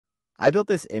I built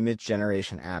this image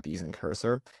generation app using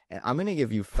Cursor, and I'm going to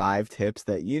give you 5 tips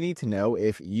that you need to know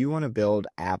if you want to build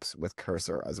apps with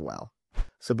Cursor as well.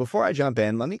 So before I jump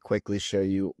in, let me quickly show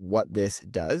you what this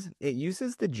does. It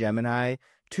uses the Gemini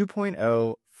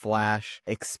 2.0 Flash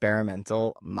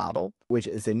experimental model, which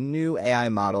is a new AI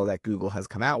model that Google has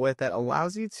come out with that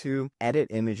allows you to edit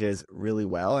images really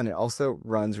well, and it also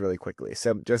runs really quickly.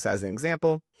 So just as an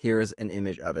example, here's an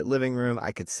image of a living room.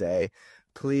 I could say,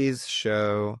 please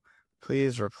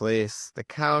replace the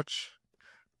couch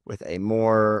with a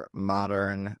more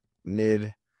modern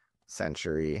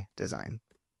mid-century design.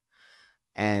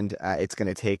 And it's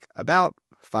going to take about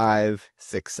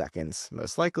 5-6 seconds,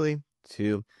 most likely,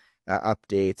 to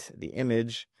update the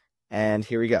image. And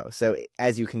here we go. So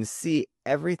as you can see,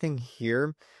 everything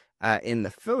here in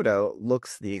the photo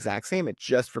looks the exact same. It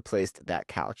just replaced that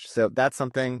couch. So that's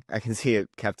something I can see it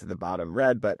kept the bottom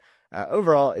red, but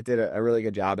overall, it did a really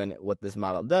good job. And what this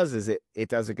model does is it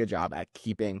does a good job at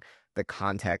keeping the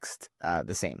context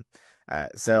the same.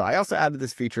 So I also added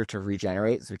this feature to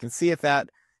regenerate, so we can see if that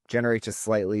generates a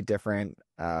slightly different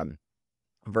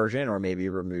version, or maybe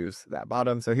removes that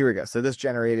bottom. So here we go. So this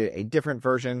generated a different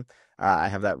version. I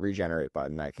have that regenerate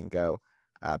button. I can go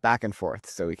back and forth.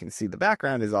 So we can see the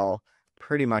background is all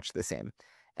pretty much the same.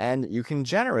 And you can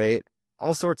generate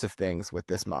all sorts of things with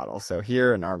this model. So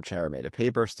here, an armchair made a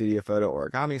paper studio photo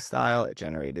origami style. It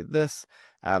generated this.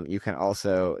 You can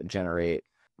also generate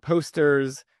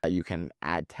posters. You can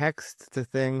add text to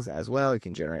things as well. You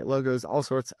can generate logos, all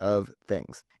sorts of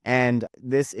things. And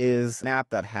this is an app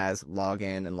that has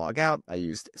login and log out. I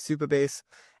used Supabase.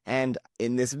 And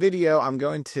in this video, I'm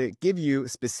going to give you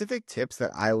specific tips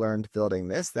that I learned building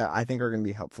this that I think are going to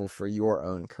be helpful for your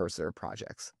own Cursor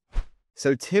projects.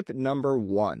 So tip number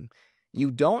 1, you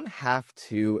don't have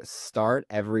to start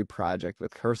every project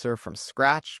with Cursor from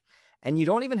scratch. And you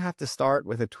don't even have to start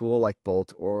with a tool like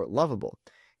Bolt or Lovable.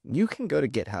 You can go to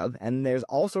GitHub, and there's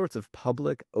all sorts of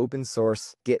public open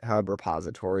source GitHub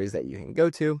repositories that you can go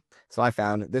to. So I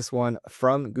found this one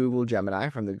from Google Gemini,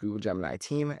 from the Google Gemini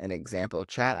team, an example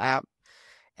chat app.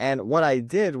 And what I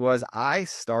did was I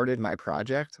started my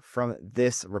project from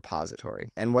this repository.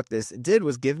 And what this did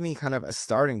was give me kind of a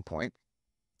starting point.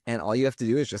 And all you have to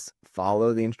do is just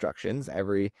follow the instructions.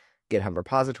 Every GitHub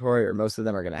repository, or most of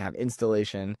them, are going to have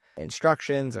installation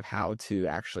instructions of how to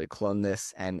actually clone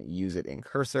this and use it in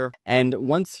Cursor. And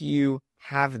once you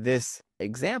have this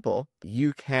example,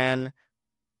 you can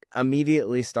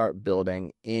immediately start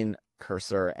building in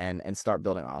Cursor and start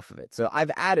building off of it. So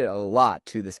I've added a lot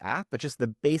to this app, but just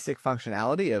the basic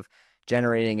functionality of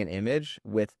generating an image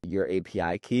with your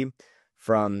API key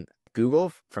from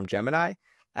Google, from Gemini,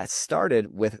 started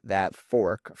with that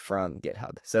fork from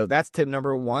GitHub. So that's tip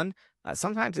number 1.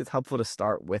 Sometimes it's helpful to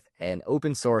start with an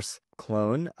open source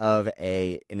clone of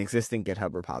an existing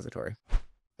GitHub repository.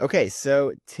 Okay,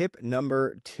 so tip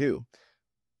number 2.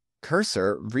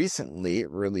 Cursor recently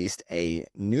released a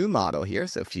new model here.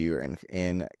 So if you're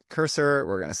in Cursor,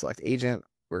 we're going to select agent.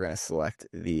 We're going to select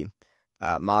the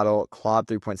model Claude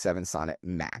 3.7 Sonnet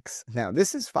Max. Now,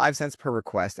 this is 5 cents per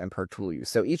request and per tool use.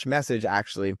 So each message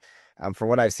actually, from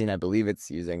what I've seen, I believe it's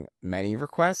using many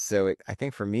requests. So I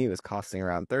think for me, it was costing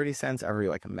around 30 cents every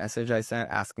a message I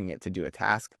sent asking it to do a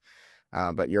task.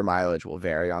 But your mileage will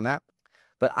vary on that.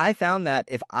 But I found that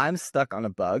if I'm stuck on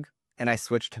a bug and I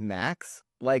switch to Max,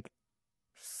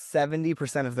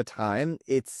 70% of the time,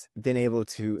 it's been able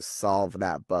to solve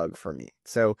that bug for me.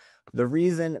 So the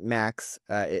reason Max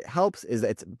it helps is that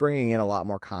it's bringing in a lot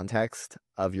more context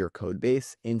of your code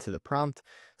base into the prompt.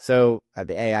 So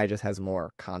the AI just has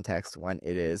more context when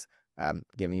it is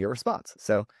giving you a response.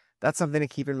 So that's something to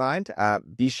keep in mind.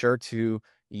 Be sure to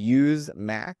use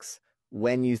Max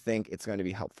when you think it's going to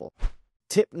be helpful.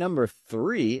 Tip number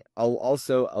 3,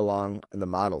 also along the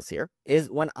models here, is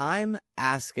when I'm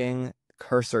asking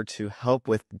Cursor to help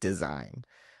with design,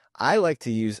 I like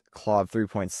to use Claude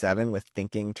 3.7 with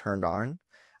thinking turned on.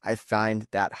 I find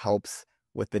that helps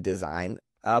with the design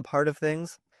part of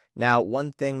things. Now,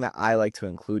 one thing that I like to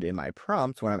include in my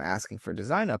prompt when I'm asking for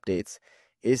design updates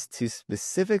is to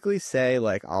specifically say,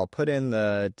 I'll put in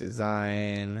the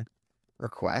design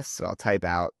request. So I'll type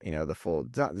out, the full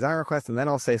design request, and then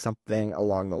I'll say something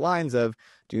along the lines of,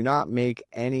 do not make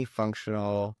any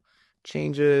functional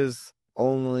changes,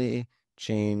 only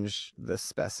change the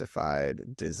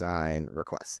specified design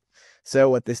request. So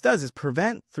what this does is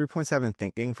prevent 3.7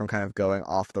 thinking from kind of going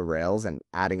off the rails and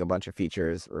adding a bunch of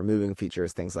features, removing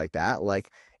features, things like that.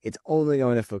 It's only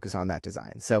going to focus on that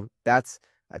design. So that's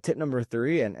tip number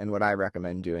 3, and what I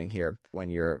recommend doing here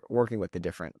when you're working with the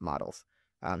different models.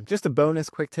 Just a bonus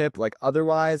quick tip, like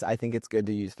otherwise, I think it's good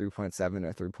to use 3.7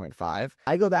 or 3.5.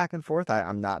 I go back and forth.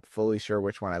 I'm not fully sure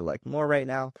which one I like more right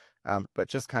now, but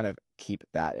just kind of keep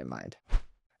that in mind.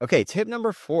 Okay, tip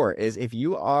number 4 is if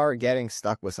you are getting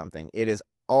stuck with something, it is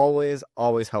always,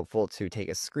 always helpful to take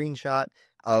a screenshot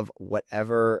of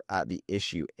whatever the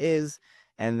issue is,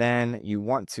 and then you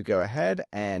want to go ahead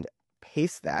and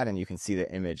paste that, and you can see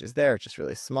the image is there, it's just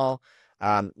really small.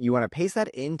 You want to paste that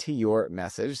into your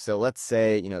message. So let's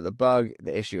say, the bug,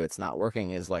 the issue, it's not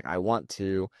working is like, I want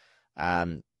to,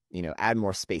 add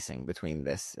more spacing between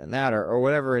this and that, or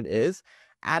whatever it is.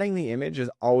 Adding the image is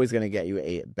always going to get you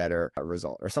a better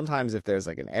result. Or sometimes if there's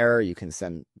like an error, you can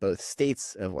send both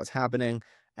states of what's happening.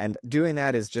 And doing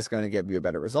that is just going to give you a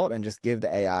better result and just give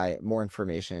the AI more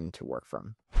information to work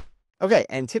from. Okay,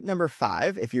 and tip number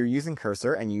 5, if you're using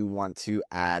Cursor and you want to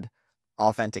add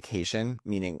authentication,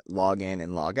 meaning log in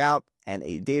and log out, and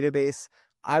a database,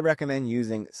 I recommend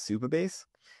using Supabase.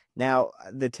 Now,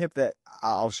 the tip that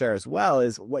I'll share as well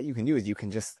is what you can do is you can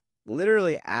just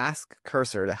literally ask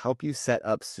Cursor to help you set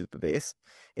up Supabase.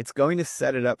 It's going to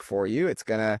set it up for you. It's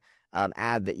going to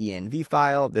add the env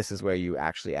file. This is where you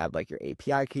actually add like your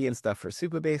API key and stuff for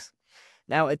Supabase.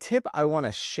 Now, a tip I want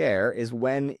to share is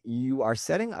when you are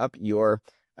setting up your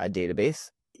database,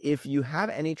 if you have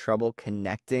any trouble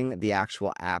connecting the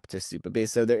actual app to Supabase,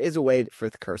 so there is a way for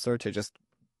the Cursor to just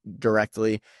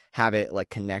directly have it like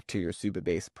connect to your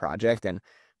Supabase project and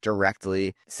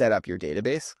directly set up your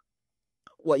database.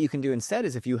 What you can do instead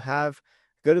is if you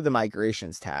go to the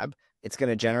migrations tab, it's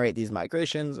going to generate these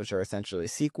migrations, which are essentially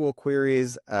SQL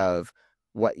queries of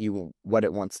what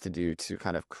it wants to do to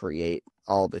kind of create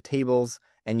all the tables.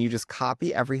 And you just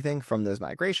copy everything from those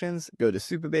migrations, go to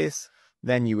Supabase,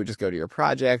 then you would just go to your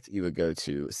project, you would go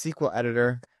to SQL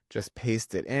editor, just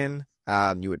paste it in.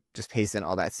 You would just paste in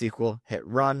all that SQL, hit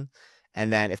run.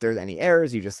 And then if there's any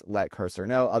errors, you just let Cursor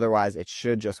know. Otherwise, it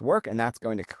should just work, and that's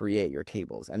going to create your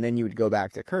tables. And then you would go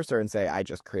back to Cursor and say, I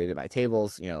just created my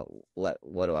tables. What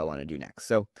do I want to do next?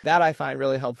 So that I find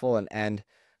really helpful. And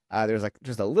there's like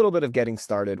just a little bit of getting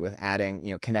started with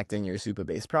adding, connecting your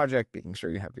Supabase project, making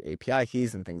sure you have your API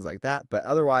keys and things like that. But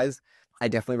otherwise, I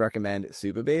definitely recommend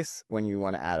Supabase when you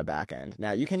want to add a backend.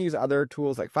 Now, you can use other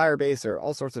tools like Firebase or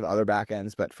all sorts of other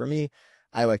backends, but for me,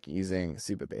 I like using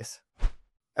Supabase.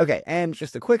 Okay, and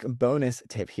just a quick bonus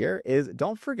tip here is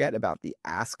don't forget about the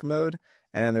ask mode,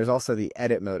 and then there's also the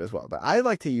edit mode as well. But I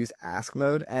like to use ask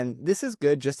mode, and this is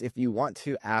good just if you want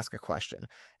to ask a question.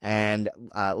 And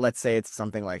let's say it's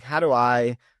something like, how do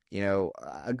I,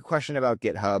 a question about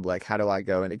GitHub, like how do I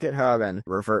go into GitHub and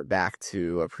revert back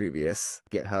to a previous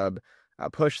GitHub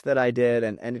push that I did,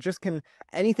 and it just can,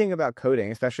 anything about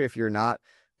coding, especially if you're not,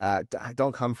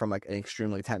 don't come from like an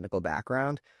extremely technical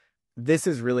background. This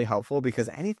is really helpful because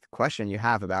any question you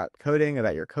have about coding,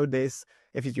 about your code base,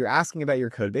 if you're asking about your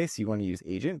code base, you want to use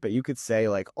agent, but you could say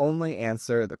like only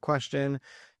answer the question,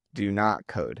 do not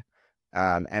code.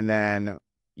 And then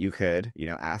you could,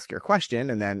 ask your question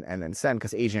and then send,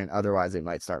 because agent, otherwise it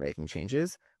might start making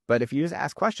changes. But if you just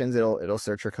ask questions, it'll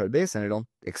search your code base and it'll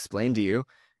explain to you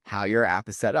how your app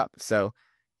is set up. So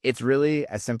it's really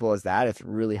as simple as that. It's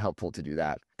really helpful to do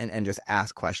that and just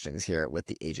ask questions here with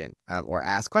the agent or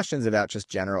ask questions about just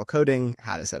general coding,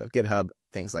 how to set up GitHub,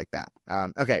 things like that.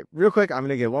 Okay, real quick, I'm going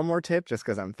to give one more tip just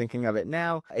because I'm thinking of it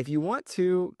now. If you want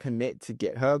to commit to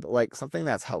GitHub, like something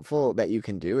that's helpful that you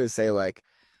can do is say like,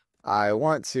 I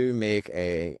want to make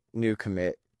a new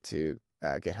commit to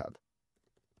GitHub.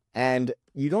 And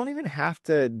you don't even have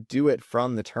to do it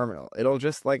from the terminal. It'll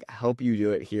just like help you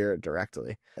do it here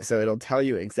directly. So it'll tell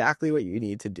you exactly what you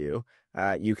need to do.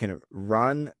 You can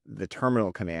run the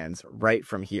terminal commands right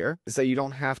from here. So you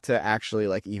don't have to actually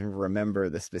like even remember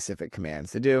the specific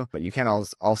commands to do, but you can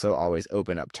also always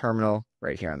open up terminal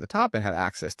right here on the top and have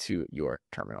access to your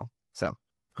terminal. So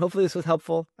hopefully this was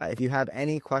helpful. If you have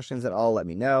any questions at all, let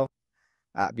me know.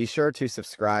 Be sure to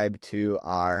subscribe to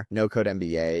our No Code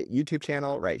MBA YouTube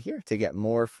channel right here to get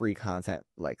more free content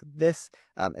like this.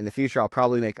 In the future, I'll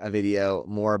probably make a video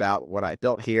more about what I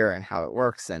built here and how it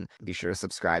works, and be sure to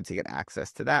subscribe to get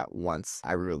access to that once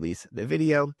I release the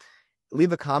video.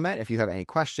 Leave a comment if you have any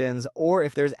questions, or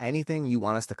if there's anything you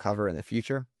want us to cover in the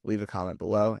future, leave a comment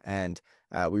below, and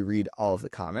we read all of the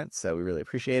comments, so we really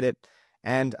appreciate it.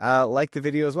 And like the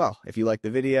video as well. If you like the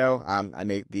video, I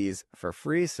make these for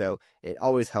free, so it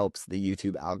always helps the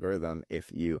YouTube algorithm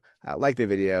if you like the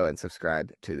video and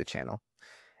subscribe to the channel.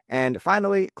 And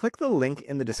finally, click the link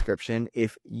in the description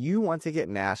if you want to get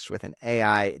matched with an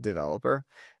AI developer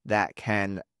that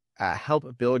can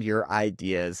help build your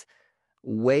ideas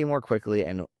way more quickly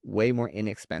and way more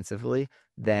inexpensively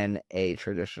than a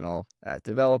traditional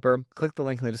developer. Click the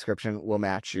link in the description. We'll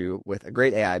match you with a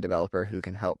great AI developer who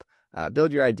can help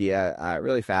build your idea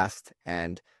really fast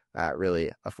and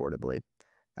really affordably.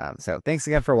 So thanks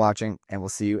again for watching, and we'll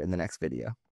see you in the next video.